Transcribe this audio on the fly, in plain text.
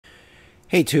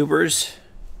Hey tubers,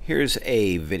 here's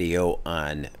a video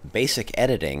on basic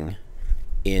editing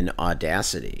in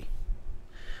Audacity.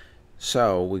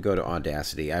 So we go to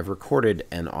Audacity. I've recorded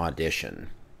an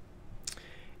audition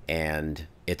and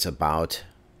it's about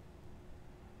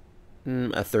a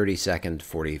 30-second,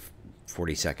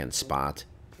 40-second spot,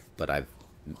 but I've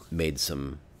made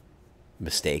some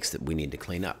mistakes that we need to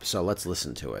clean up. So let's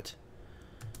listen to it.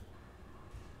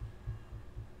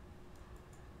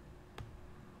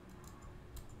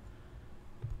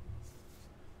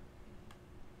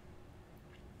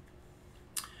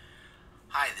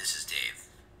 Hi, this is Dave.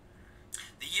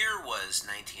 The year was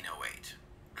 1908.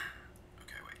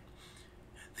 Okay, wait.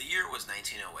 The year was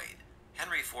 1908.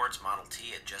 Henry Ford's Model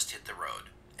T had just hit the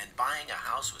road, and buying a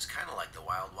house was kind of like the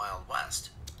Wild Wild West.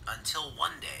 Until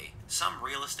one day, some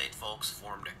real estate folks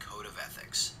formed a code of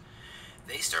ethics.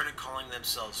 They started calling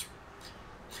themselves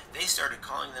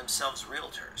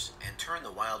realtors and turned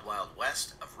the Wild Wild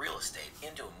West of real estate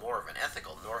into more of an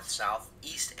ethical north, south,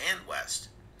 east, and west.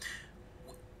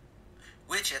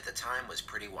 Which at the time was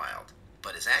pretty wild,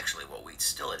 but is actually what we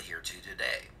still adhere to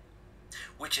today.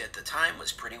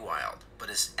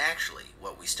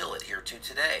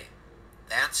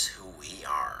 That's who we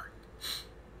are.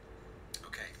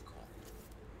 Okay, cool.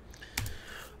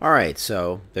 Alright,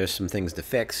 so there's some things to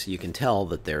fix. You can tell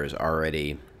that there's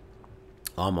already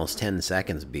almost 10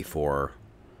 seconds before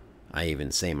I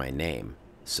even say my name.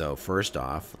 So first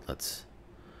off, let's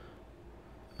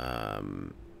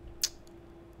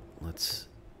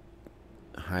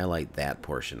highlight that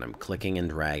portion. I'm clicking and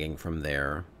dragging from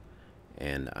there,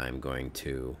 and I'm going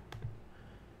to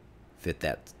fit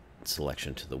that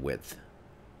selection to the width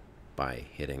by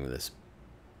hitting this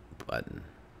button,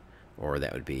 or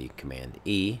that would be Command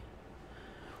E,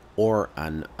 or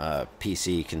on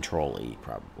PC Control E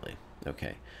probably.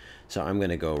 Okay, so I'm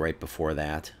going to go right before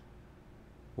that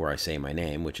where I say my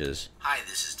name, which is Hi,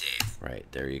 this is Dave. right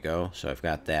there. You go. So I've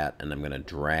got that, and I'm going to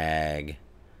drag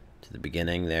to the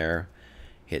beginning there,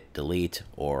 hit delete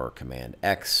or Command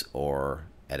X or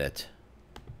edit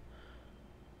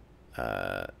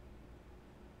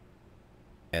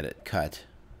cut.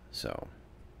 So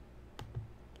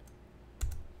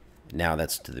now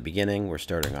that's to the beginning. We're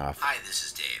starting off. Hi, this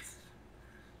is Dave.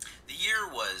 The year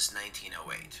was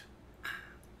 1908.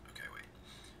 Okay, wait.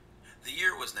 The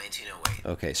year was 1908.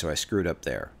 Okay, so I screwed up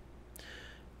there.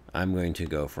 I'm going to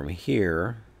go from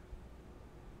here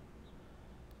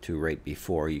to right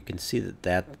before. You can see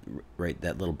that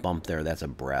little bump there, that's a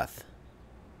breath.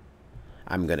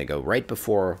 I'm going to go right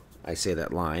before I say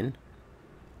that line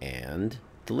and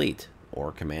delete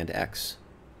or Command X.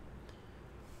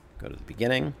 Go to the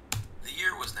beginning. The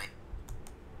year was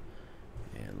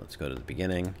And let's go to the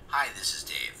beginning. Hi, this is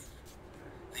Dave.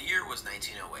 The year was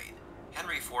 1908.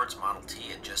 Henry Ford's Model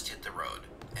T had just hit the road,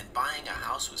 and buying a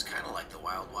house was kind of like the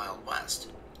Wild Wild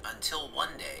West. Until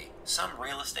one day, some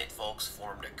real estate folks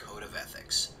formed a code of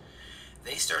ethics.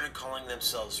 They started calling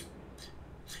themselves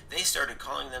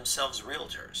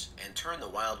realtors and turned the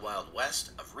Wild Wild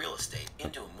West of real estate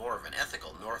into more of an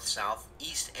ethical north, south,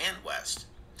 east, and west.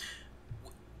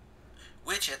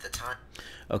 Which at the time...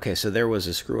 Okay, so there was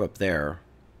a screw up there.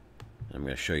 I'm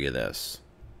going to show you this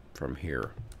from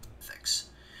here.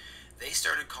 They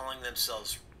started calling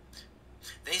themselves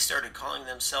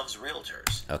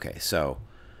realtors. Okay, so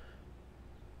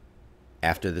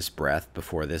after this breath,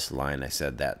 before this line, I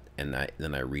said that, and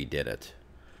then I redid it.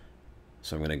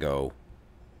 So I'm going to go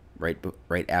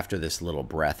right after this little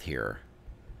breath here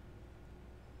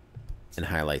and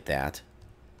highlight that,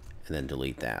 and then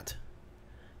delete that.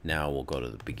 Now we'll go to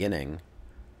the beginning,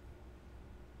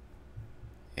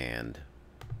 and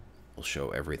we'll show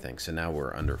everything. So now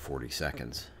we're under 40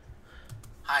 seconds.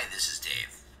 Hi, this is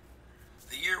Dave.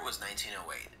 The year was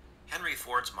 1908. Henry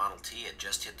Ford's Model T had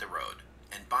just hit the road,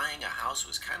 and buying a house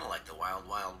was kind of like the Wild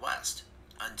Wild West.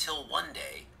 Until one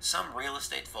day, some real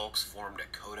estate folks formed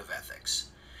a code of ethics.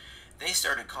 They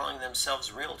started calling themselves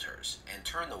realtors and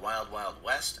turned the Wild Wild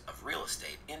West of real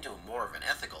estate into more of an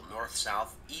ethical north,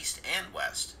 south, east, and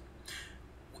west.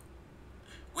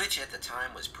 Which at the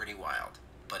time was pretty wild,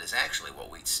 but is actually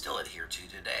what we still adhere to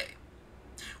today.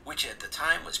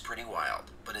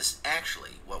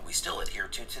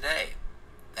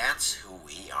 That's who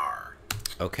we are.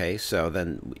 Okay, so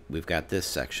then we've got this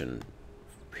section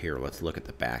here. Let's look at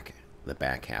the back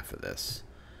half of this.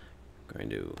 I'm going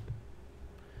to,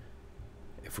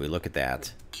 if we look at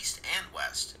that, East and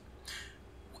west.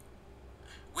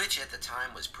 Which at the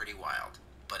time was pretty wild,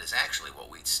 but is actually what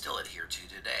we still adhere to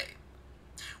today.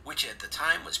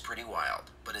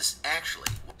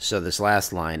 So this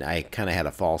last line, I kind of had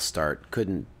a false start.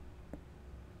 Couldn't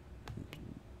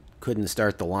couldn't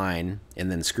start the line and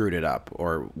then screwed it up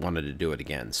or wanted to do it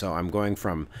again. So I'm going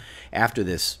from after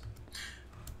this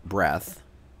breath,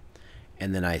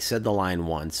 and then I said the line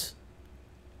once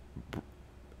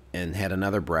and had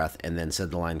another breath and then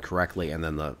said the line correctly and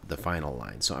then the final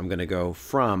line. So I'm going to go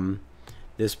from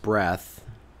this breath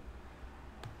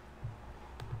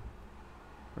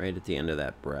right at the end of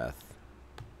that breath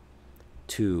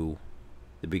to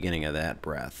the beginning of that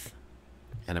breath,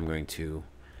 and I'm going to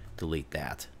delete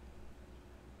that.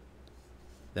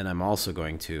 Then I'm also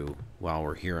going to, while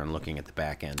we're here and looking at the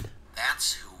back end.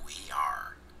 That's who we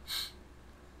are.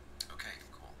 Okay,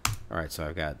 cool. Alright, so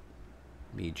I've got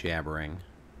me jabbering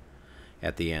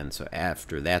at the end. So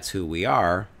after that's who we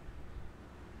are,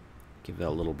 give it a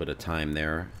little bit of time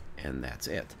there, and that's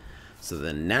it. So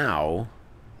then now,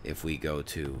 if we go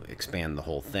to expand the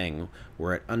whole thing,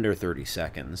 we're at under 30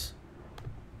 seconds.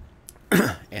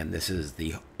 And this is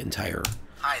the entire...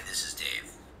 Hi, this is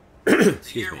Dave.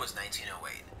 The year was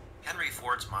 1908. Henry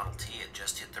Ford's Model T had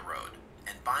just hit the road,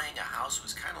 and buying a house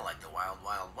was kind of like the Wild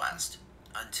Wild West.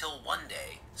 Until one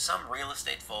day, some real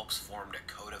estate folks formed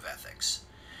a code of ethics.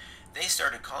 They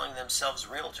started calling themselves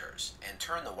realtors and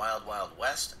turned the Wild Wild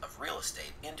West of real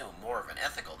estate into more of an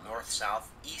ethical north, south,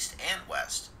 east, and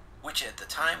west, which at the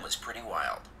time was pretty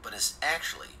wild, but is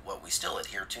actually what we still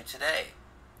adhere to today.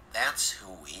 That's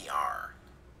who we are.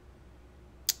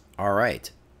 All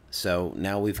right. So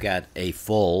now we've got a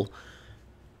full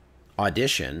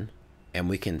audition, and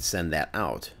we can send that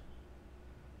out.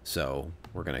 So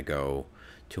we're going to go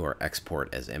to our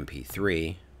export as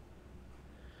MP3.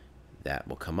 That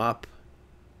will come up.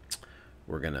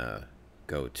 We're going to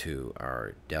go to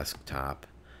our desktop,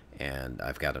 and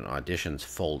I've got an auditions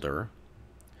folder,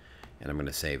 and I'm going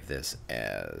to save this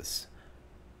as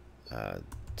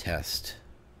test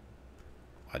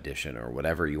audition or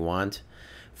whatever you want.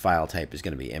 File type is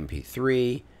going to be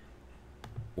MP3.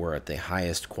 We're at the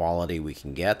highest quality we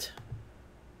can get,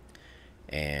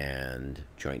 and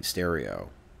joint stereo.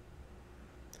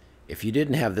 If you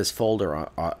didn't have this folder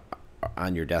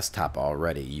on your desktop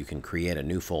already, you can create a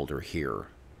new folder here.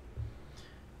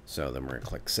 So then we're going to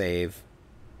click save.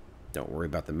 Don't worry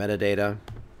about the metadata,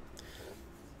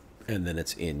 and then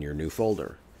it's in your new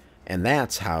folder. And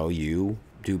that's how you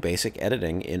do basic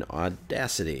editing in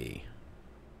Audacity.